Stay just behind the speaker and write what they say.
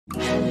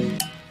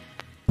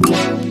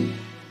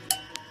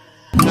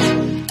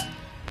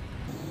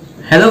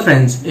Hello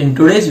friends, in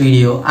today's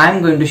video I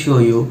am going to show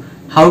you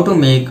how to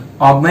make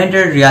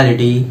augmented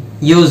reality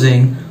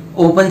using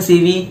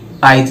opencv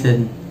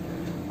Python.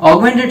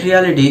 Augmented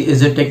reality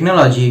is a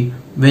technology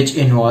which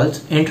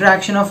involves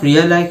interaction of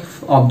real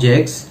life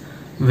objects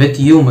with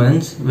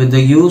humans with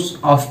the use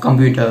of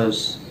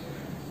computers.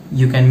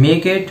 You can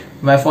make it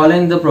by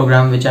following the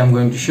program which I am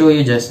going to show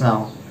you just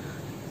now.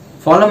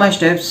 Follow my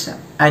steps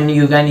and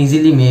you can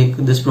easily make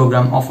this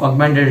program of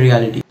augmented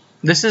reality.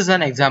 This is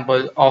an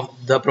example of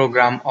the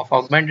program of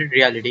augmented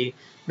reality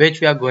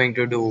which we are going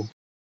to do.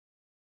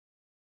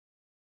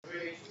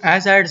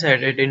 As I had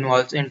said, it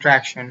involves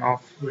interaction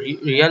of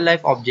real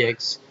life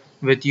objects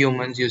with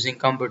humans using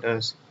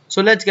computers.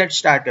 So let's get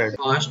started.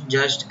 First,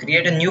 just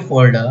create a new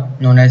folder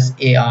known as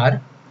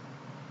AR.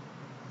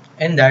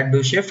 In that,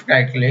 do shift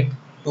right click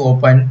to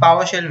open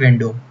PowerShell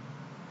window.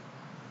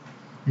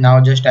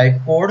 Now just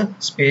type code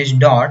space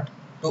dot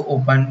to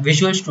open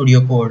Visual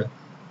Studio Code.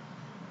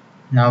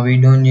 Now we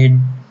don't need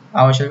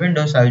PowerShell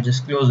window, so I'll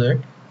just close it.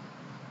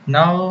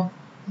 Now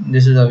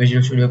this is a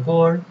Visual Studio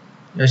Code.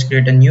 Just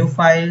create a new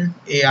file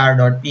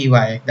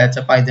ar.py. That's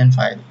a Python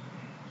file.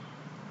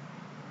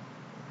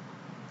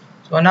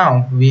 So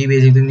now we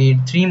basically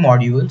need three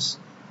modules,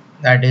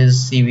 that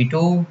is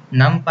cv2,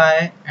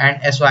 numpy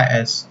and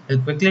sys. I'll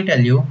quickly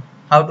tell you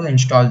how to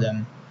install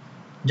them.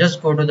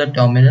 Just go to the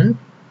terminal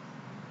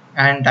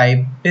and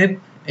type pip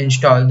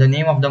install the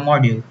name of the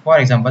module, for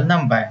example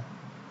numpy.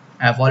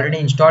 I've already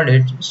installed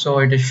it, so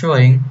it is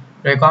showing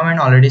requirement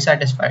already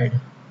satisfied.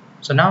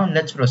 So now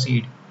let's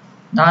proceed.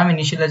 Now I'm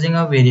initializing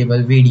a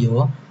variable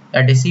video,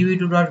 that is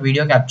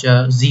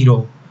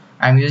cv2.videoCapture0.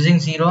 I'm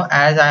using 0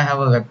 as I have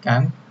a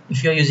webcam.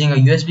 If you're using a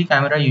USB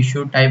camera, you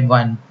should type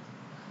 1.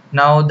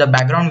 Now the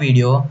background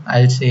video,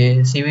 I'll say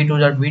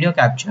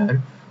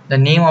cv2.videoCapture, the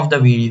name of the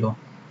video,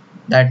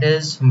 that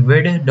is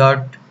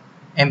vid.mp4.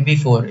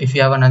 If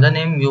you have another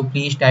name, you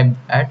please type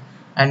that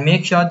and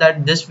make sure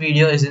that this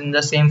video is in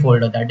the same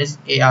folder, that is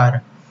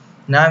AR.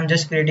 Now I'm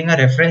just creating a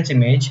reference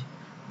image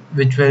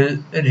which will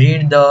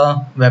read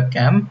the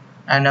webcam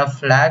and a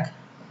flag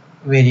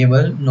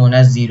variable known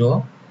as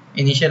 0,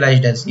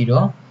 initialized as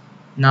 0.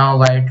 Now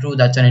while true,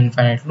 that's an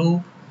infinite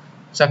loop.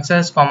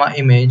 Success comma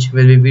image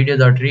will be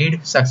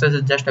video.read. Success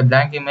is just a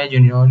blank image,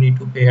 you don't need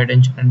to pay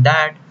attention to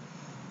that.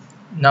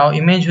 Now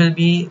image will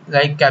be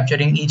like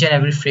capturing each and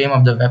every frame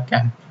of the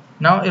webcam.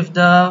 Now if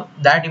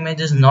that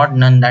image is not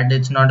none, that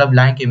it's not a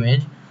blank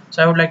image,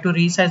 so I would like to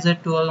resize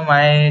it to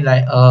my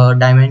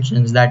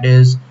dimensions, that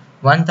is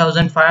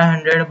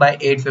 1500 by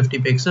 850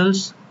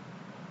 pixels.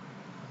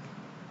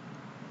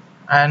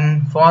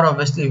 And for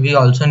obviously we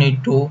also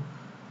need to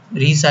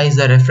resize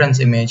the reference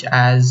image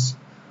as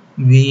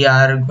we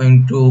are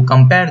going to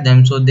compare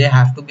them, so they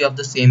have to be of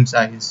the same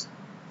size.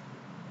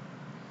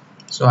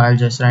 So I'll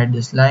just write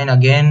this line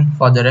again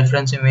for the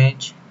reference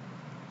image.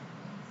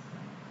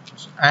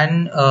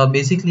 And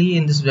basically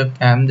in this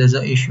webcam there's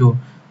an issue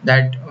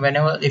that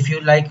whenever if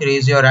you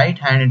raise your right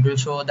hand, it will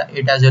show that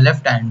it as your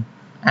left hand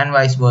and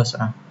vice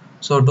versa.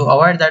 So to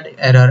avoid that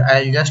error,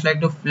 I'll just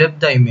like to flip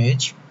the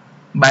image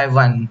by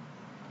 1,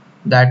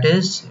 that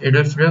is it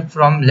will flip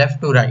from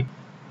left to right.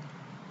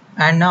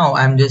 And now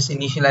I'm just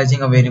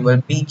initializing a variable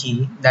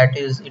bg, that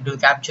is it will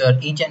capture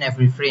each and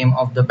every frame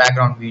of the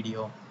background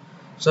video.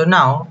 So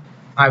now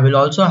I will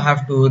also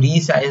have to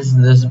resize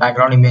this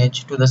background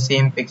image to the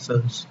same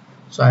pixels.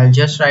 So I'll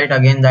just write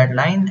again that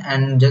line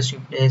and just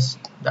replace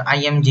the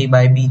img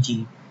by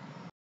bg.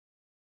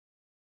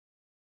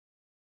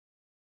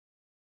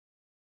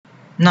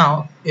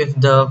 Now if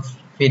the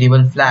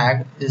variable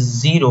flag is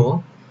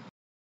 0,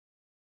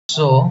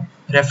 so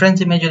reference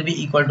image will be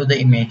equal to the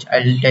image. I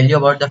will tell you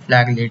about the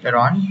flag later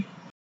on.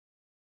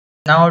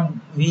 Now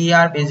we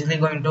are basically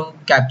going to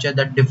capture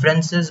the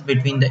differences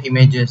between the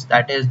images,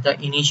 that is the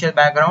initial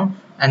background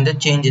and the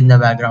change in the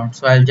background.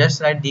 So I'll just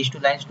write these two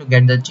lines to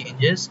get the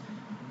changes,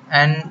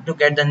 and to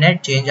get the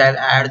net change I'll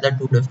add the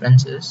two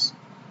differences.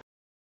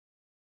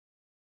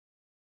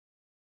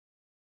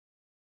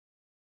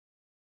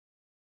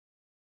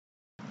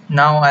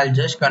 Now I'll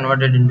just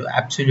convert it into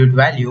absolute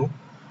value,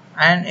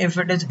 and if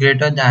it is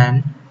greater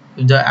than,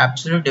 if the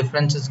absolute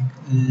difference is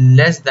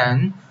less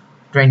than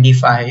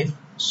 25,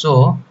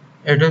 so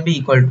it will be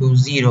equal to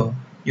 0.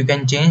 You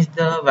can change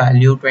the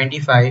value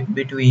 25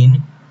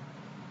 between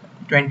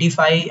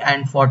 25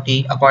 and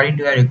 40 according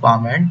to your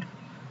requirement.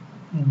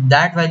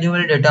 That value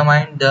will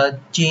determine the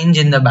change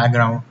in the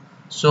background.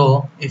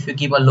 So if you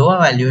keep a lower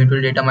value, it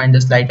will determine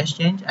the slightest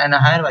change, and a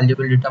higher value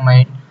will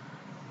determine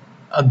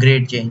a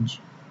great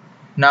change.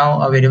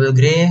 Now a variable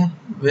gray,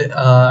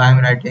 I'm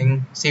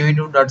writing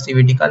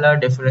cv2.cvt color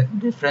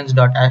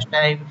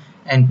difference.hashtype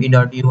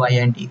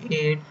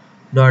np.uint8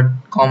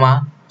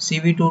 comma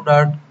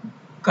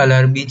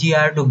cv2.color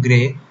bgr to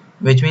gray,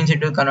 which means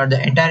it will convert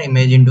the entire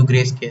image into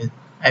grayscale.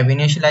 I've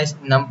initialized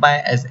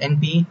numpy as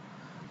np.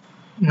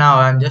 Now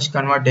I'm just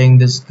converting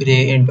this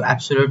gray into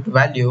absolute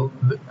value,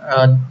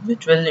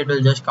 which it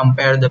will just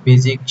compare the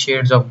basic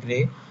shades of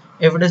gray.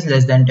 If it is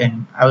less than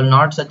 10, I will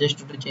not suggest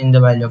you to change the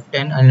value of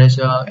 10 unless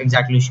you are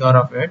exactly sure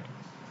of it.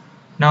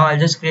 Now I'll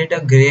just create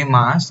a gray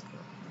mask.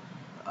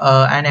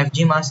 An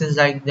FG mask is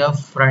like the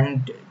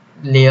front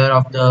layer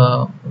of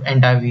the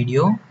entire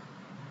video,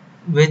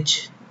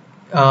 which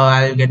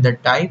I'll get the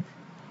type,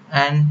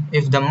 and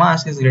if the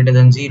mask is greater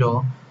than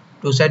 0,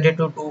 to set it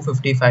to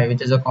 255,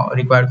 which is a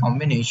required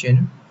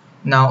combination.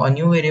 Now a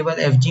new variable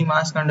fg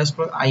mask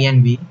underscore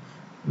inv,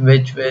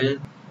 which will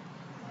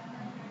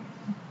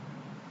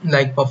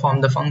like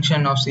perform the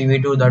function of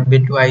cv2 dot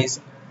bitwise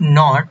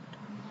not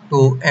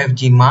to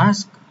fg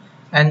mask,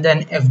 and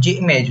then fg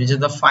image, which is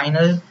the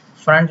final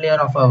front layer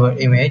of our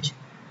image.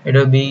 It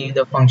will be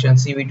the function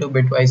cv2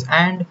 bitwise,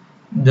 and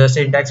the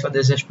syntax for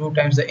this is 2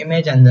 times the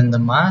image and then the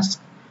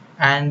mask,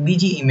 and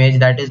bg image,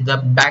 that is the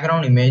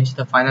background image,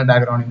 the final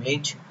background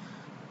image,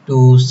 to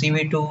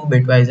cv2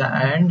 bitwise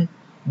and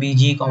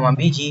bg comma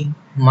bg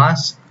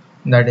mask,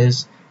 that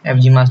is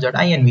fg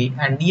mask.inv,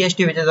 and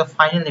dst, which is the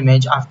final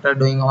image after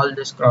doing all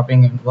this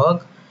cropping and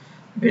work,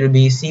 will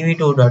be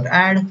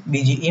cv2.add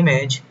bg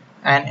image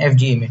and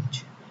fg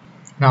image.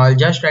 Now I'll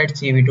just write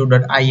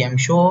cv2.im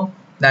show,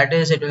 that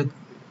is it will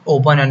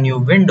open a new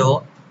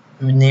window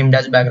named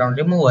as background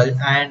removal,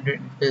 and it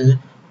will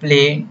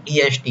play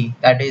dst,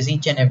 that is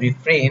each and every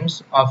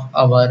frames of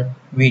our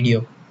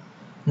video.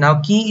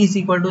 Now key is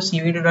equal to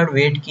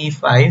cv2.wait key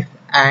 5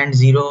 and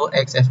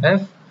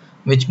 0xff,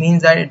 which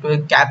means that it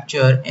will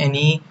capture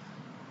any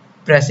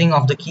pressing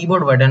of the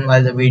keyboard button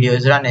while the video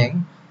is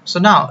running. So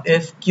now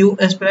if Q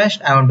is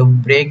pressed, I want to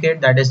break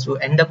it, that is to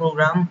end the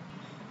program.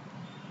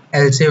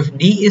 Else if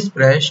D is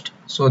pressed,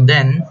 so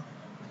then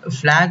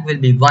flag will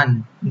be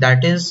 1,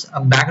 that is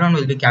a background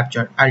will be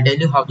captured. I'll tell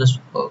you how this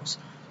works.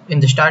 In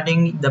the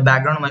starting, the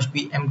background must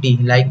be empty,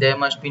 like there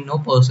must be no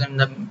person in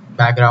the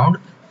background.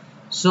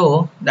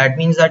 So that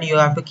means that you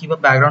have to keep a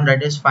background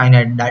that is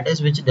finite, that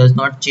is which does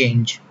not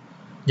change,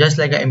 just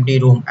like an empty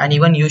room, and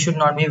even you should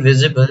not be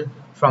visible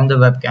from the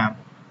webcam.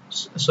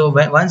 So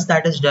once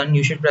that is done,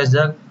 you should press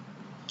the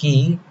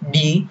key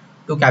D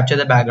to capture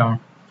the background.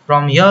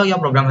 From here your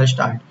program will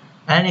start,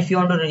 and if you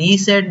want to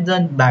reset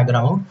the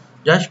background,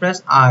 just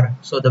press R,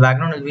 so the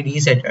background will be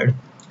resetted.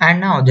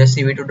 And now just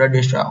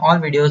cv2.destroy all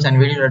videos and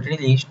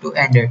video.release to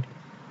end it.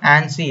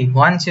 And see,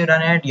 once you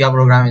run it, your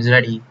program is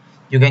ready.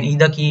 You can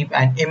either keep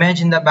an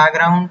image in the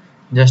background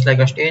just like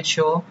a stage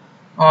show,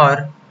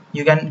 or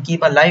you can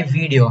keep a live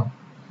video,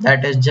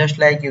 that is just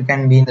like you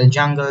can be in the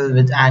jungle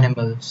with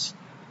animals.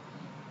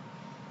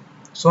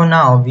 So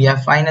now we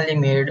have finally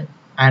made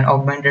an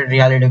augmented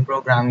reality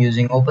program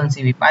using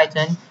opencv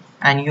python,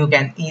 and you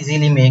can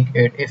easily make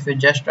it if you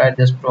just try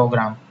this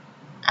program,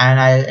 and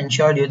I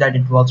assure you that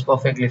it works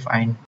perfectly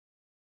fine.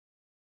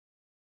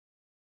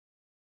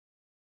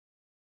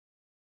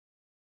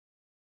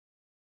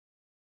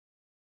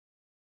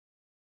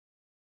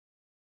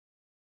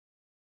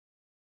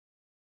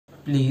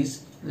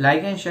 Please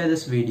like and share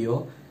this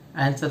video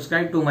and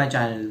subscribe to my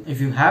channel.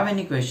 If you have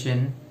any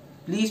question,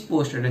 please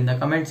post it in the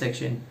comment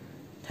section.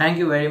 Thank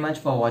you very much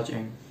for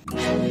watching.